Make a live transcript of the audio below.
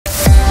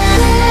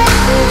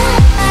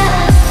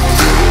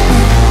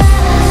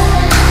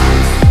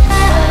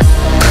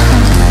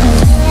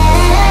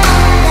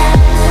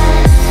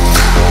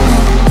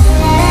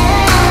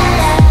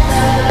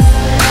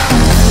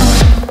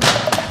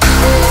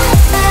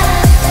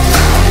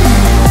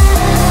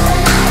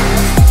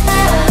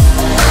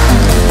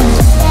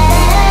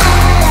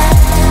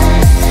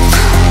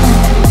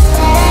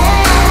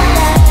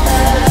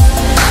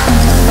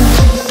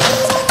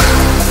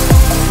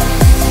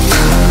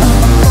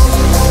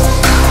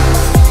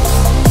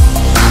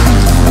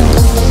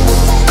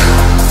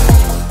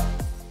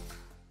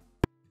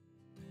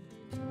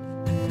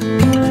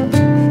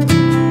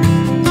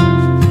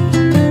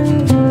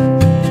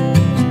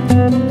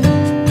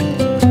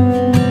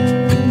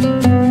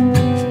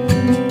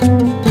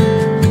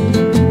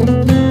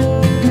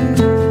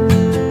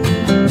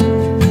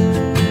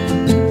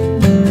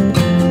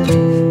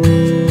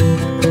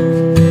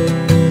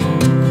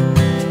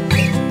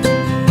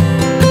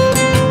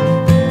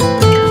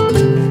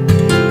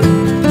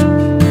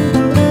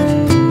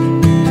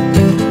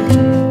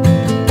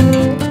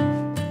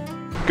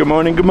Good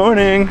morning, good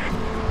morning.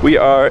 We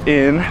are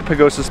in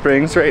Pagosa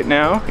Springs right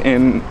now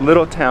in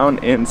Little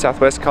Town in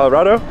Southwest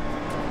Colorado,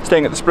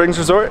 staying at the Springs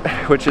Resort,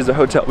 which is a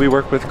hotel we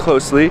work with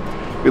closely.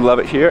 We love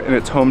it here, and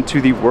it's home to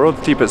the world's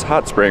deepest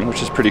hot spring,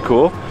 which is pretty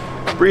cool.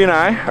 Bri and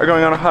I are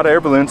going on a hot air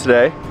balloon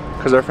today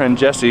because our friend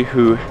Jesse,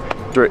 who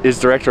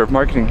is director of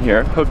marketing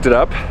here, hooked it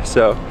up.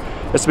 So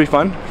this will be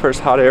fun.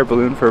 First hot air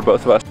balloon for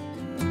both of us.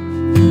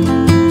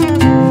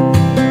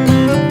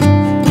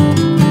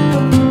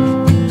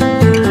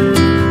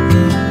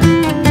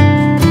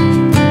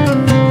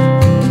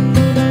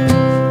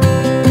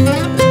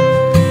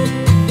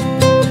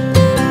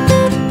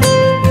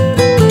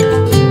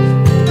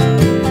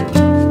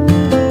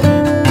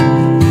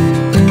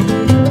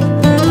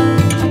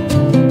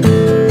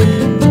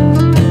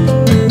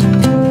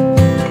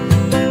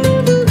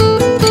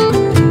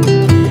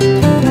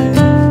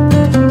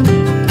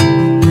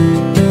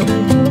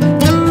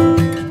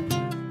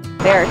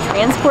 They're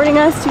transporting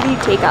us to the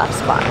takeoff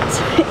spot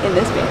in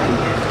this van.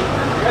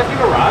 You guys need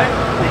a ride?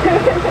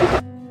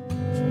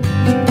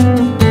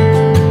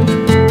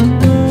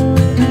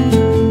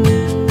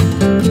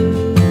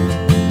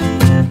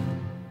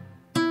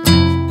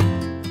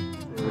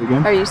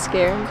 Are you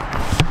scared?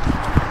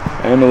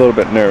 I am a little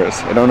bit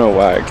nervous. I don't know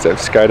why, because I've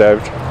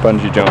skydived,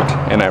 bungee jumped,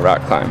 and I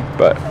rock climbed,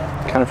 but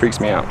it kind of freaks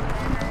me out.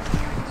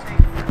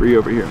 Bri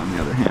over here, on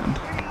the other hand,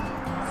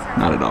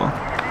 not at all.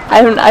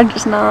 I'm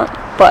just not,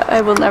 but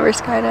I will never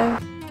skydive.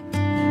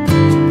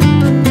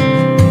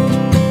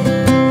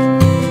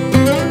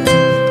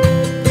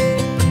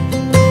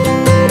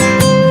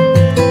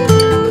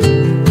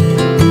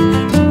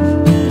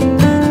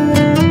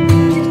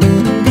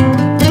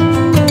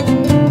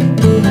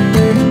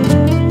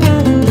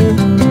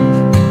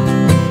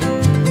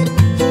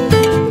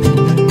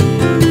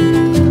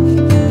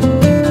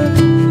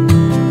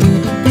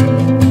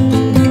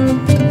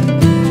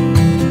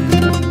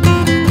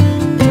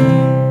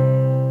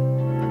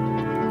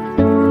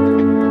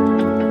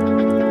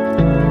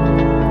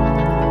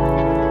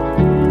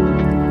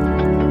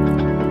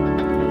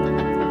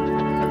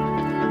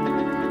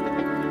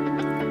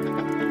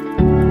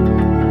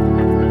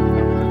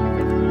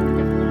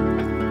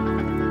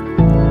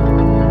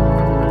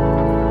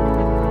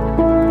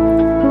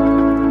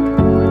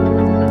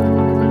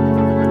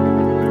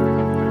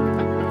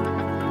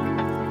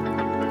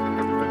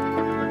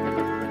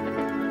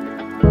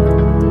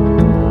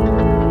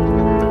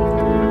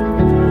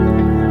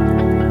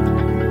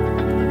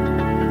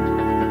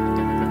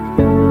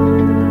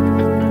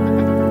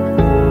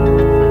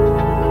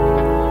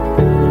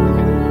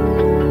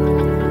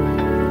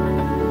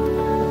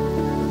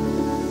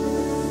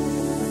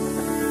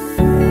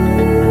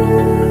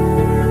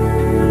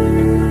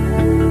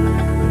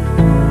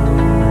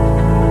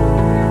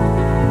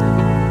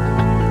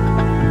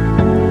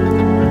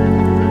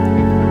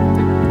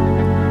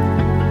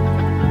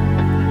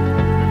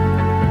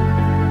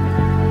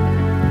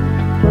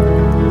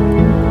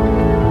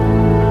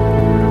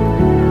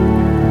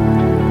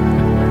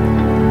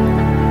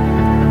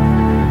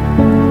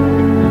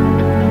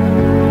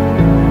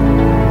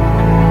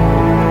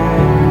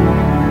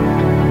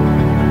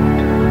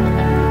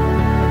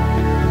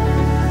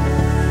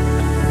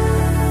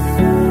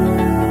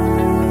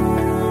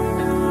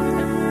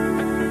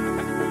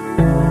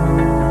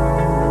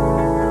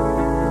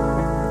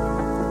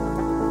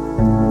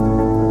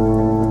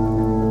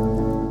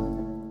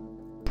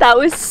 That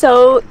was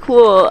so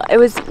cool. It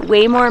was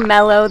way more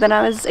mellow than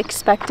I was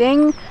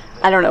expecting.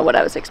 I don't know what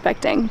I was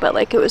expecting, but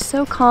like it was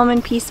so calm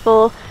and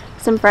peaceful.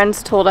 Some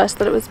friends told us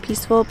that it was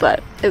peaceful,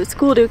 but it was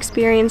cool to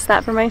experience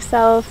that for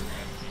myself.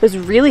 It was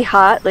really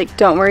hot, like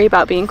don't worry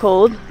about being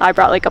cold. I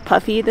brought like a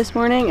puffy this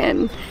morning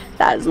and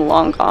that is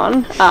long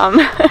gone.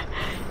 It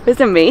was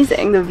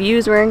amazing. The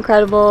views were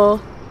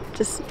incredible.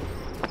 Just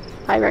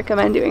I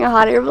recommend doing a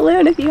hot air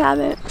balloon if you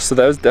haven't. So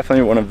that was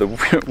definitely one of the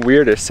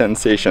weirdest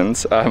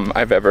sensations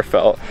I've ever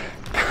felt.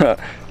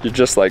 You're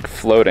just like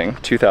floating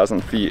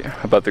 2,000 feet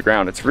above the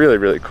ground. It's really,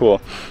 really cool.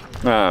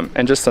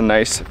 And just a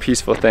nice,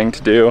 peaceful thing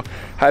to do.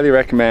 Highly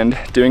recommend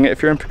doing it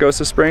if you're in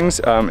Pagosa Springs.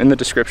 In the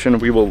description,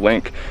 we will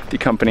link the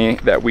company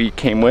that we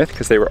came with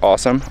because they were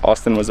awesome.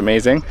 Austin was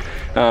amazing.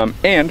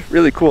 And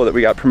really cool that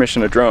we got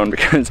permission to drone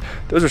because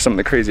those are some of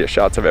the craziest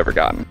shots I've ever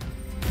gotten.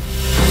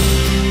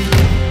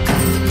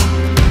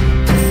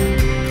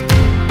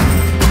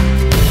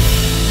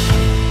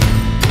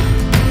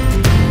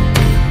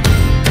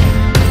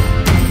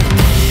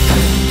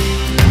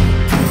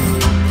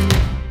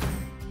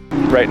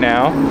 Right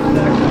now,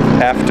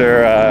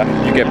 after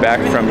you get back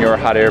from your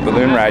hot air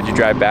balloon ride, you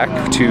drive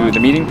back to the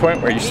meeting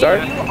point where you start,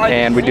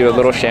 and we do a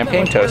little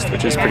champagne toast,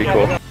 which is pretty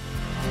cool.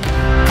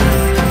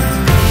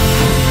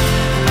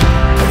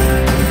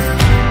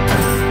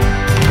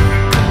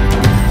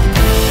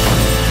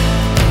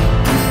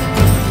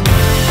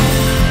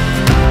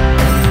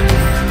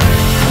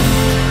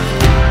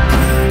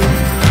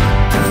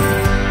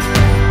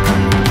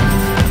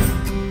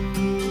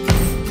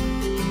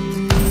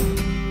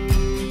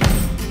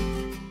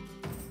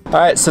 All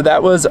right, so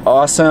that was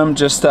awesome.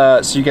 Just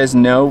so you guys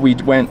know, we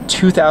went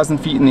 2,000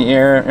 feet in the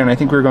air, and I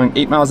think we were going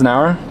 8 miles an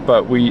hour,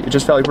 but it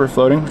just felt like we were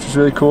floating, which was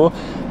really cool.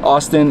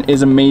 Austin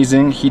is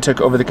amazing. He took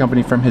over the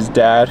company from his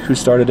dad, who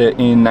started it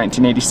in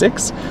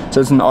 1986. So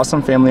it's an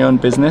awesome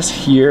family-owned business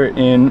here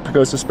in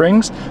Pagosa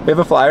Springs. We have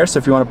a flyer, so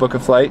if you want to book a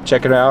flight,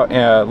 check it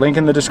out. Link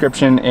in the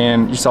description,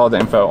 and you saw the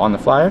info on the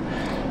flyer.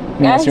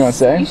 Anything else you want to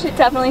say? You should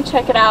definitely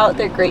check it out.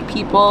 They're great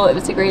people. It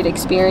was a great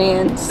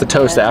experience. The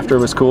toast after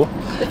was cool.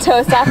 The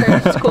toast after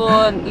was cool,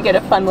 and you get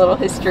a fun little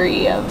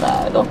history of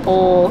the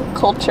whole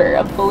culture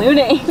of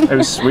ballooning. It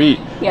was sweet.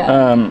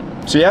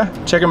 Yeah. So yeah,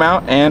 check them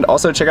out, and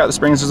also check out the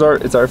Springs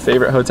Resort. It's our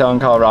favorite hotel in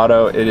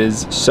Colorado. It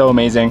is so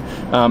amazing,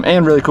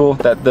 and really cool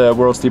that the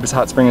world's deepest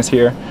hot spring is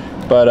here.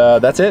 But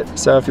that's it.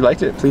 So if you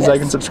liked it, please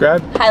like and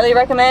subscribe. Highly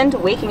recommend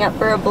waking up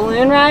for a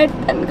balloon ride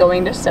and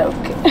going to soak.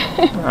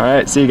 All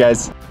right, see you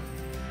guys.